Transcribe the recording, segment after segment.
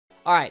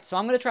Alright, so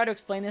I'm going to try to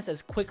explain this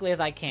as quickly as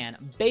I can.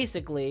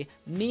 Basically,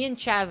 me and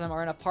Chazm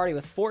are in a party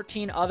with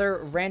 14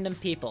 other random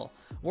people.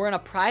 We're in a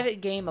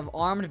private game of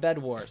armed bed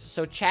wars.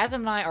 So Chazm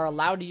and I are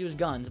allowed to use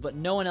guns, but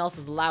no one else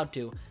is allowed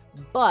to.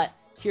 But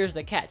here's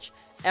the catch.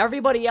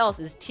 Everybody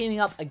else is teaming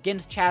up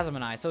against Chazm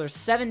and I. So there's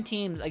 7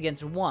 teams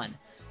against 1.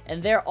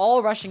 And they're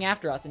all rushing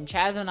after us, and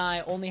Chazm and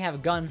I only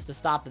have guns to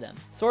stop them.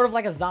 Sort of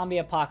like a zombie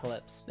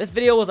apocalypse. This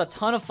video was a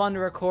ton of fun to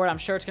record. I'm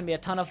sure it's going to be a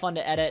ton of fun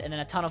to edit, and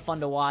then a ton of fun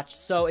to watch.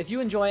 So if you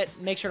enjoy it,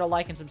 make sure to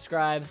like and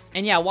subscribe.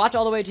 And yeah, watch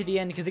all the way to the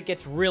end because it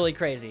gets really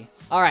crazy.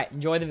 Alright,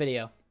 enjoy the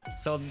video.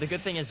 So the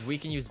good thing is we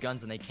can use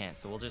guns and they can't,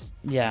 so we'll just,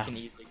 we can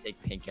easily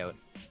take Pink out.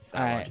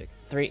 Alright,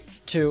 3,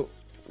 2,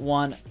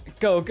 1,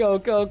 go, go,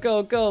 go,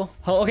 go, go.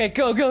 Oh, okay,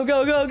 go, go,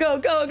 go, go, go,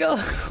 go,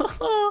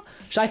 go.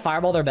 Should I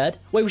fireball their bed?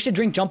 Wait, we should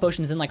drink jump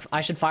potions and like,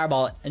 I should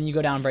fireball it and you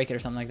go down and break it or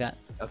something like that.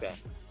 Okay.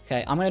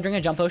 Okay, I'm gonna drink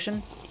a jump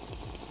potion.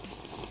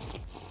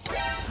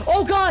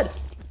 Oh god!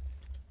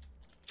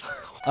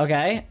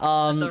 Okay,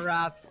 That's a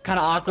wrap.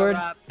 Kinda awkward.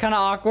 Kinda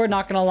awkward,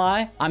 not gonna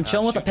lie. I'm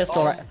chilling with a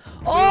pistol right.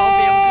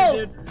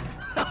 Oh!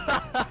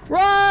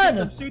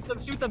 Run! Shoot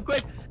them,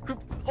 quick!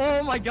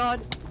 Oh my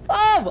god!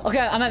 Oh! Okay,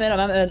 I'm at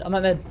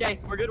mid. Okay,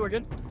 we're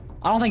good.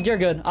 I don't think you're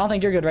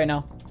good. right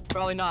now.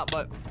 Probably not,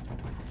 but...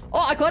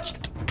 Oh, I clutched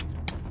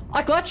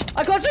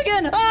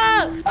again!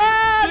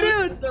 Ah,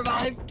 dude!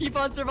 Survive, keep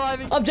on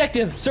surviving.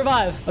 Objective,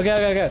 survive.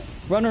 Okay.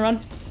 Run.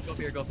 Go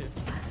here.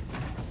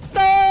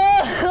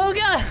 Oh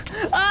god!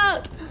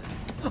 Ah!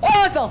 Oh,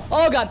 I fell.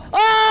 Oh god.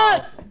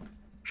 Ah!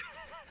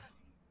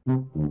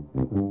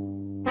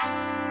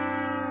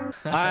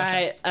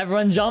 Alright,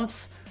 everyone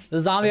jumps. The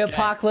zombie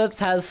apocalypse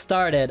has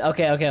started.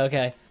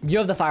 Okay. You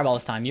have the fireball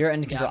this time. You're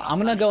in control. I'm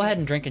gonna go ahead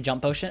and drink a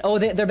jump potion. Oh,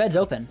 their bed's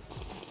open.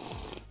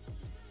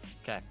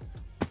 Okay.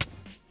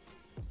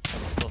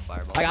 Still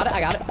fireball. I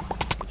got it.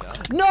 Good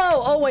job.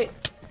 No! Oh, wait.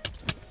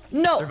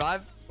 No!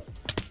 Survive.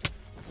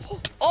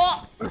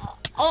 Oh!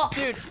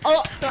 Dude.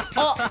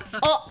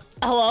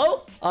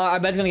 Hello? Our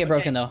bed's gonna get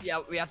broken, though. Yeah,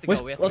 we have to go.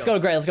 Let's go to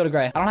gray.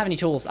 I don't have any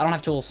tools. I don't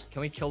have tools.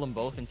 Can we kill them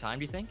both in time,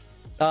 do you think?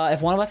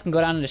 If one of us can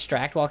go down and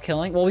distract while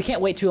killing. Well, we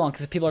can't wait too long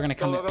because people are gonna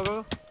come.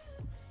 Go.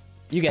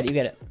 You get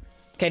it.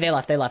 Okay, they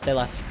left.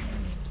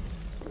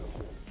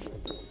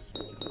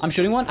 I'm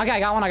shooting one. Okay, I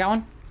got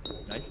one.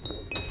 Nice.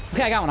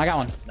 Okay, I got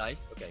one.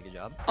 Nice. Okay, good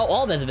job. Oh,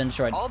 all beds have been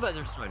destroyed. All beds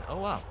are destroyed. Oh,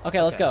 wow.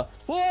 Okay, let's go.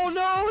 Oh,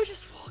 no. I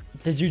just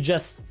walked. Did you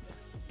just...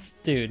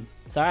 Dude.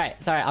 It's alright.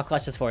 I'll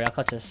clutch this for you.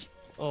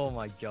 Oh,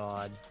 my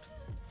God.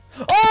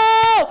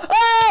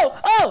 Oh!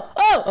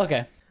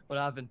 Okay. What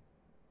happened?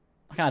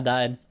 I kind of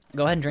died.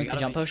 Go ahead and drink the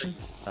jump potion.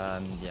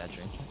 Yeah,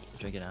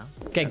 drink it now.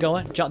 Okay, go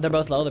on. Jump. They're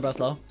both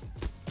low.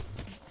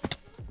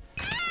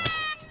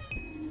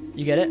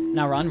 You get it?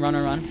 Now run.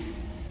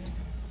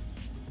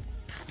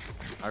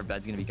 Our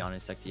bed's gonna be gone in a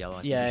sec to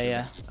yellow.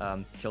 Yeah.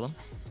 Kill them.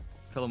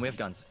 We have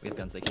guns. They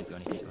can't do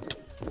anything to us.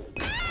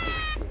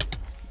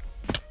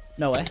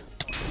 No way.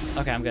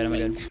 Okay, I'm good.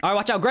 Alright,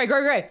 watch out. Gray.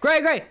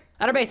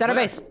 Out of base.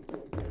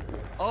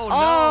 Oh, no.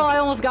 Oh, I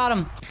almost got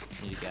him.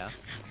 Need a gap.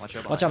 Watch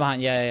out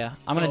behind. Yeah.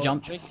 I'm gonna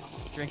jump.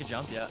 Drink a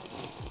jump, yeah.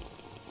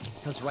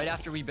 Because right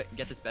after we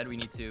get this bed, we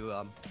need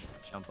to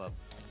jump up.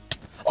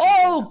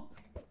 Oh!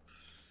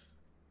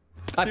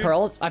 I Dude.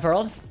 pearled.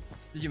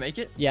 Did you make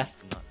it? Yeah.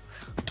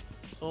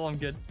 Oh, I'm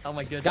good. How am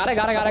I good? Got it.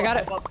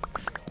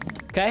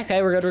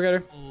 Okay, we're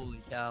good.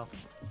 Holy cow.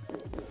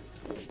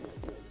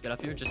 Get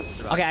up here, just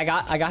survive. Okay, I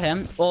got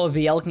him. Oh,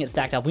 the yellow can get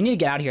stacked up. We need to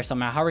get out of here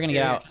somehow. How are we gonna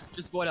get out?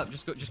 Just go up.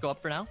 Just go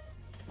up for now.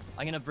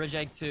 I'm gonna bridge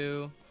egg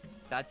to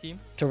that team.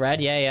 To red,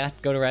 yeah.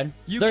 Go to red.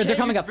 They're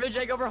coming up. Bridge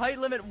egg over height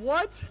limit.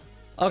 What?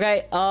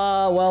 Okay.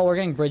 Well, we're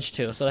getting bridge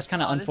too, so that's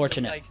kind of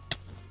unfortunate.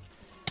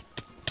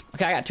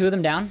 Okay, I got 2 of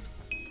them down.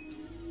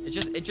 It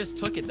just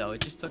took it though.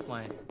 It just took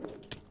my.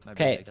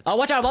 Okay. Oh,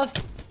 watch out above.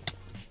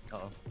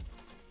 Uh-oh.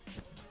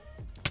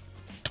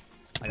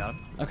 I got him.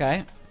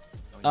 Okay.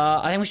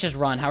 I think we should just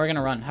run. How are we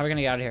gonna run? How are we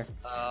gonna get out of here?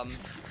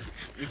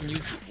 We can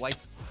use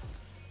whites.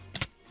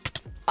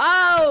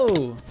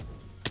 Oh!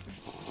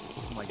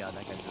 Oh my god,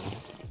 that guy's really...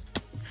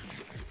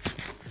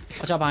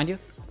 Watch out behind you.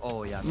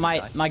 Oh yeah.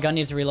 My gun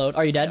needs to reload.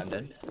 Are you dead? Yeah, I'm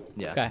dead.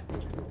 Yeah. Okay.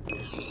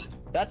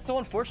 That's so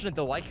unfortunate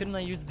though. Why couldn't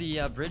I use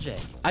the bridge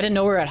egg? I didn't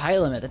know we were at height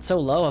limit. That's so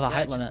low of a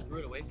height limit. Threw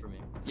it away from me.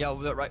 Yeah,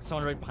 right.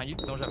 Someone right behind you.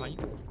 Good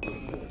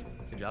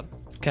job.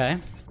 Okay.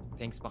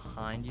 Pink's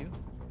behind you,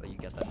 but you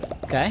get that bit.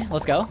 Okay,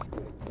 let's go.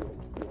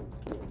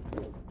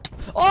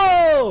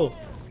 Oh!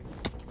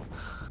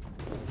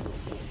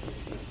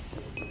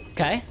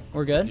 Okay,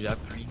 we're good. Good job.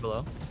 Green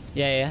below.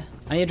 Yeah.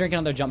 I need to drink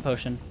another jump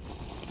potion.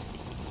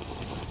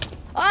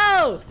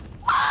 Oh!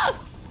 Ah!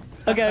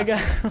 Okay.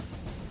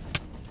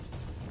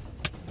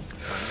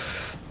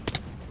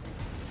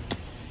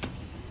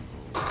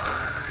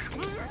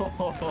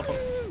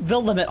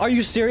 Build limit. Are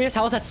you serious?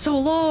 How is that so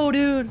low,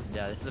 dude?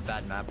 Yeah, this is a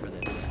bad map for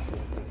this.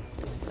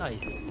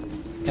 Nice.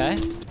 Okay.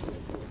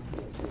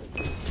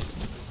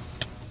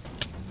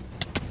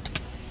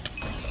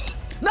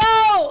 No!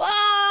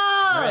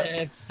 Ah!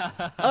 it.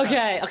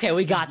 Okay,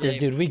 we got this,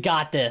 dude. We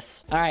got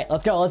this. All right,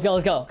 let's go.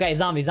 Okay,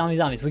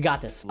 zombies. We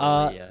got this. Do you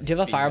have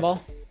a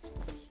fireball?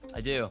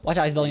 I do. Watch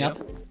out, he's building up.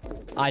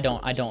 I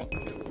don't.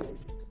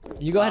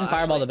 You go ahead and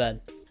fireball the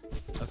bed.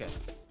 Okay.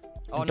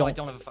 Oh, no, I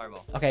don't have a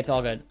fireball. Okay, it's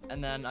all good.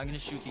 And then I'm gonna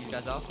shoot these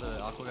guys off,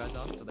 the aqua guys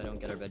off, so they don't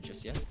get our bed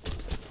just yet.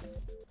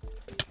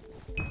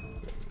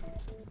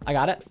 I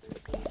got it.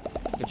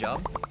 Good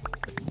job.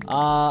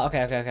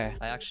 Okay.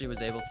 I actually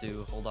was able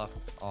to hold off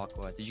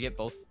aqua. Did you get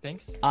both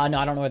pinks? No, I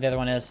don't know where the other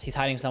one is. He's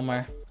hiding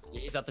somewhere.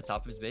 Yeah, he's at the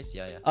top of his base.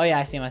 Yeah. Oh, yeah,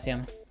 I see him.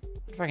 What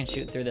if I can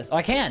shoot through this? Oh,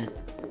 I can!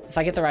 If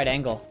I get the right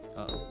angle.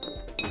 Uh-oh.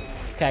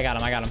 Okay, I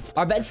got him.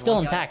 Our bed's still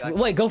intact.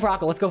 Wait, go for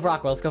aqua. Let's go for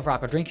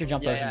aqua. Drink your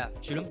jump potion. Yeah.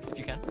 Shoot him if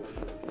you can.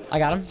 I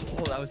got him.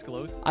 Oh, that was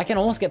close. I can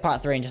almost get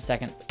pot 3 in just a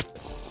second.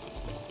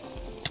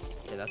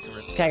 Okay, that's a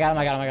rip. Okay, I got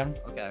him.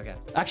 Okay.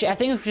 Actually, I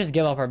think we should just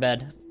give up our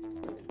bed.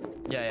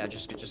 Yeah,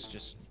 just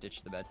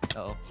ditch the bed.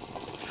 Uh-oh.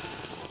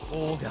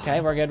 Oh, God.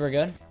 Okay, we're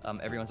good.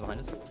 Everyone's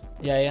behind us.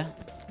 Yeah.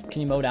 Can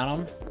you mow down on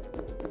him?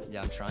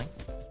 Yeah, I'm trying.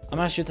 I'm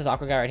gonna shoot this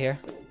aqua guy right here.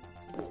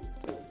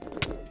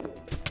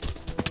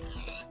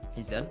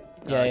 He's dead?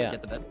 Yeah.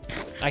 Get the bed.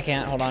 I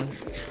can't, hold on.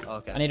 Oh,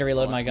 okay. I need to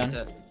reload my gun.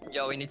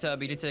 We need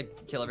to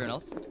kill everyone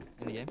else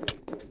in the game.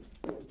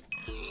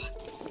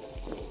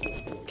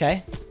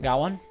 Okay, got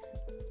one.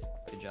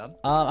 Good job.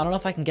 I don't know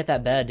if I can get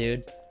that bed,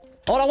 dude.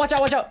 Hold on, watch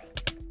out!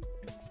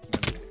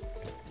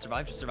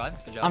 Just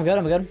survive. Good job. I'm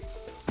good.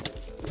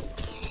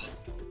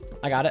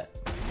 I got it.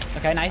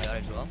 Okay, nice. I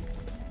got it as well.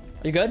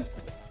 You good?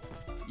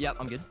 Yep,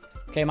 I'm good.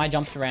 Okay, my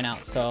jumps ran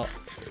out, so...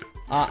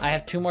 I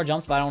have 2 more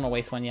jumps, but I don't want to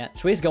waste one yet.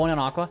 Should we just go in on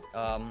aqua?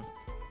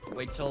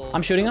 Wait till...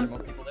 I'm shooting him. More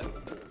people there.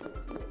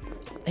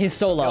 He's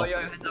so low. Yo,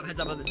 heads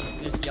up.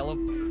 There's yellow.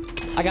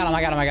 I got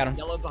him.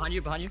 Yellow behind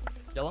you.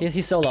 Yellow.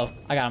 He's so low.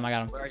 I got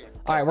him. Where are you?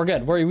 All right, we're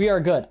good. We are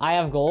good. I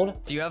have gold.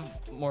 Do you have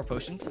more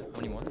potions? How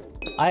many more?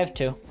 I have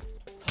 2.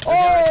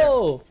 Right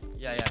Oh!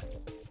 Yeah. You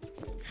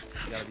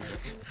gotta be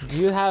careful. Do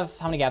you have...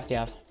 How many gaps do you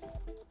have?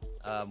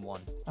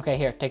 1. Okay,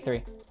 here. Take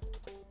 3.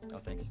 Oh,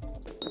 thanks.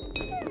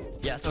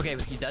 Yes, okay,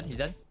 he's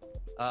dead.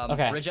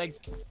 Okay.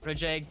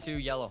 Bridge egg to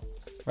yellow.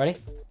 Ready?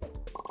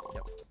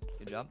 Yep.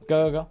 Good job.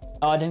 Go.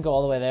 Oh, I didn't go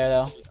all the way there,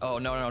 though. Oh,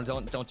 no,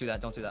 don't do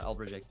that. I'll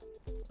bridge egg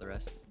the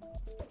rest.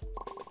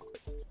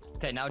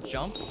 Okay, now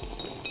jump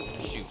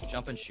and shoot.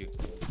 Jump and shoot.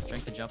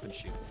 Drink the jump and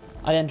shoot.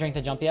 I didn't drink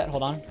the jump yet.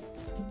 Hold on.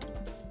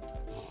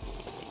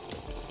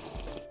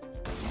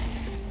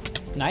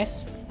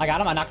 Nice. I got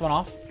him. I knocked one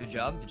off. Good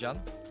job.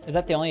 Is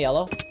that the only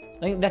yellow? I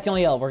think that's the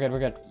only yellow. We're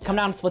good. Come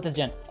down and split this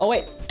gen. Oh,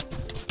 wait.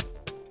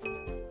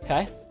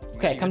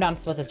 Okay, come down and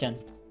split this gen.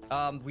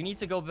 We need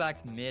to go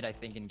back mid, I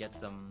think, and get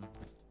some...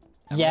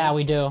 Yeah,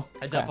 we do.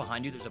 Heads up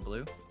behind you, there's a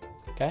blue.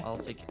 Okay. I'll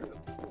take care of it.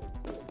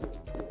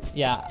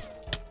 Yeah.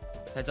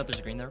 Heads up, there's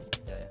a green there.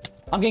 Yeah.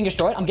 I'm getting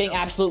destroyed. I'm getting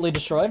absolutely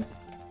destroyed.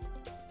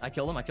 I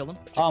killed him.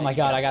 Oh my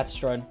God, I got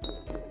destroyed.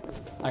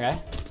 Okay.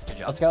 Good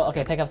job. Let's go.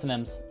 Okay, pick up some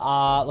M's.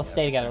 Let's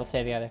stay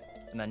together.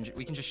 And then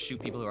we can just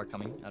shoot people who are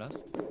coming at us.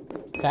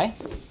 Okay.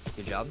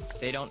 Good job.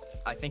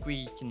 I think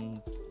we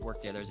can work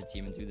together as a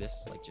team and do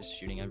this, like just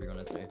shooting everyone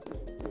as they're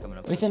coming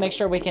up. We need to make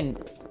sure we can,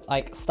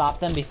 like, stop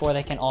them before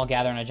they can all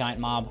gather in a giant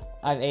mob.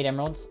 I have 8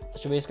 emeralds.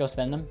 Should we just go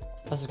spend them?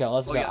 Let's just go.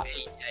 Let's go. Yeah,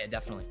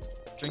 definitely.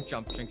 Drink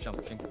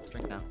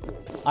now.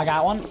 I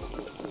got one.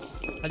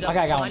 Okay,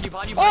 I got one.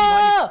 Behind you.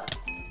 Oh!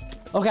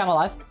 Okay, I'm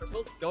alive.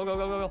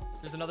 Go.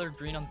 There's another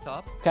green on the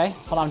top. Okay,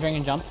 hold on, I'm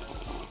drinking jump.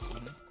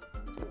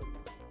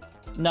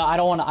 No, I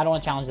don't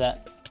want to challenge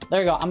that.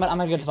 There you go. I'm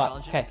in a good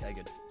spot. Okay,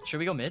 good. Should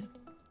we go mid?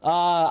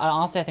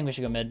 Honestly, I think we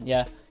should go mid.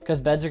 Yeah, because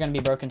beds are gonna be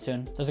broken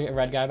soon. There's a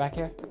red guy back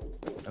here.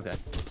 Okay.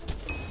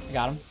 I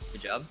got him.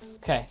 Good job.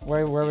 Okay,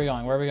 where are we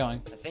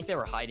going? I think they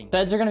were hiding.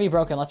 Beds are gonna be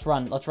broken. Let's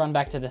run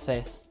back to this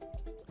base.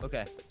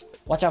 Okay.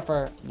 Watch out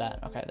for that.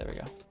 Okay, there we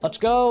go. Let's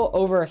go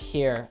over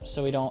here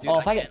so we don't... Dude,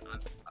 if I get...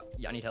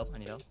 Yeah, I need help.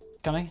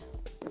 Coming.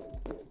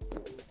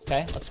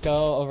 Okay, let's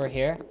go over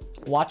here.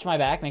 Watch my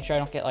back. Make sure I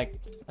don't get, like,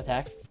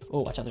 attacked.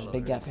 Oh, watch out. There's a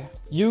big gap here.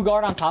 You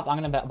guard on top. I'm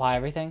going to buy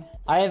everything.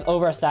 I have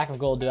over a stack of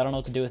gold, dude. I don't know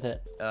what to do with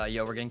it.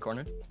 Yo, we're getting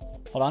cornered.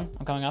 Hold on.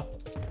 I'm coming up.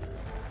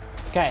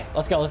 Okay,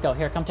 let's go.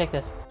 Here, come take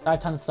this. I have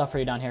tons of stuff for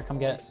you down here. Come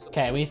get it.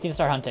 Okay, we just need to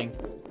start hunting.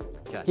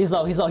 Okay. He's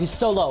low. He's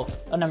so low.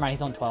 Oh, never mind.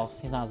 He's on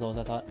 12. He's not as low as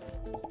I thought.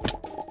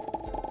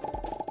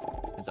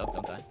 Heads up.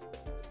 Don't die.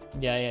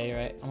 Yeah, you're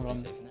right. Stay safe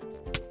in there.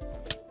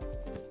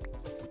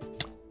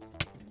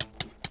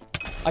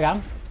 I got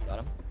him. Got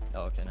him.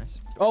 Oh, okay, nice.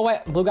 Oh,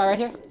 wait. Blue guy right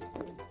here.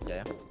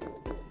 Yeah.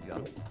 You got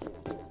him.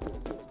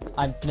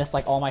 I missed,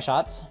 like, all my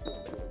shots.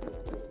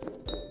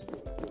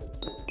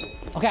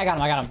 Okay, I got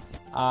him.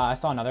 I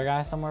saw another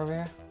guy somewhere over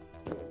here.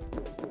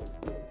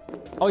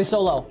 Oh, he's so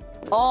low.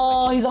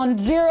 Oh, he's on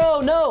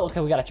 0. No.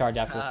 Okay, we got to charge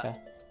after this guy.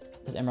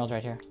 There's emeralds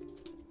right here.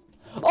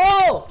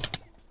 Oh!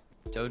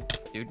 Dude.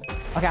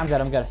 Okay, I'm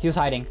good. He was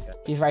hiding. Okay.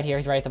 He's right here.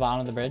 He's right at the bottom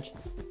of the bridge.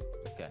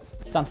 Okay.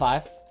 He's on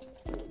 5.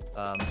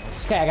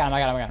 Okay, I got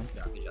him.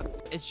 Yeah, good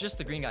job. It's just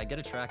the green guy. Get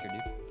a tracker,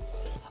 dude.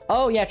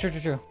 Oh, yeah,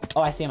 true.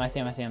 Oh, I see him.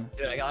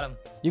 Dude, I got him.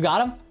 You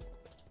got him?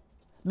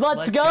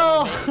 Let's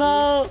go.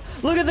 Oh,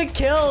 look at the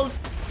kills.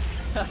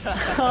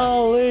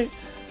 Holy.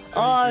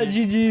 Oh,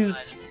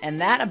 GG's.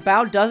 And that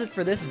about does it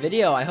for this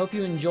video. I hope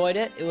you enjoyed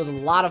it. It was a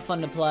lot of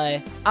fun to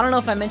play. I don't know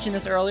if I mentioned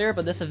this earlier,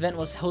 but this event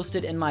was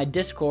hosted in my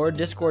Discord,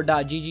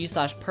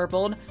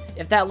 discord.gg/purpled.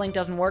 If that link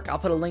doesn't work, I'll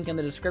put a link in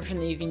the description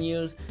that you can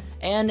use.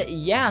 And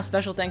yeah,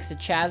 special thanks to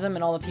Chazm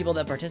and all the people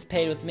that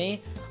participated with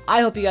me.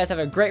 I hope you guys have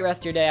a great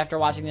rest of your day after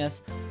watching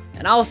this,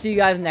 and I will see you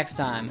guys next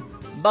time.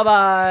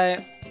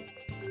 Bye-bye.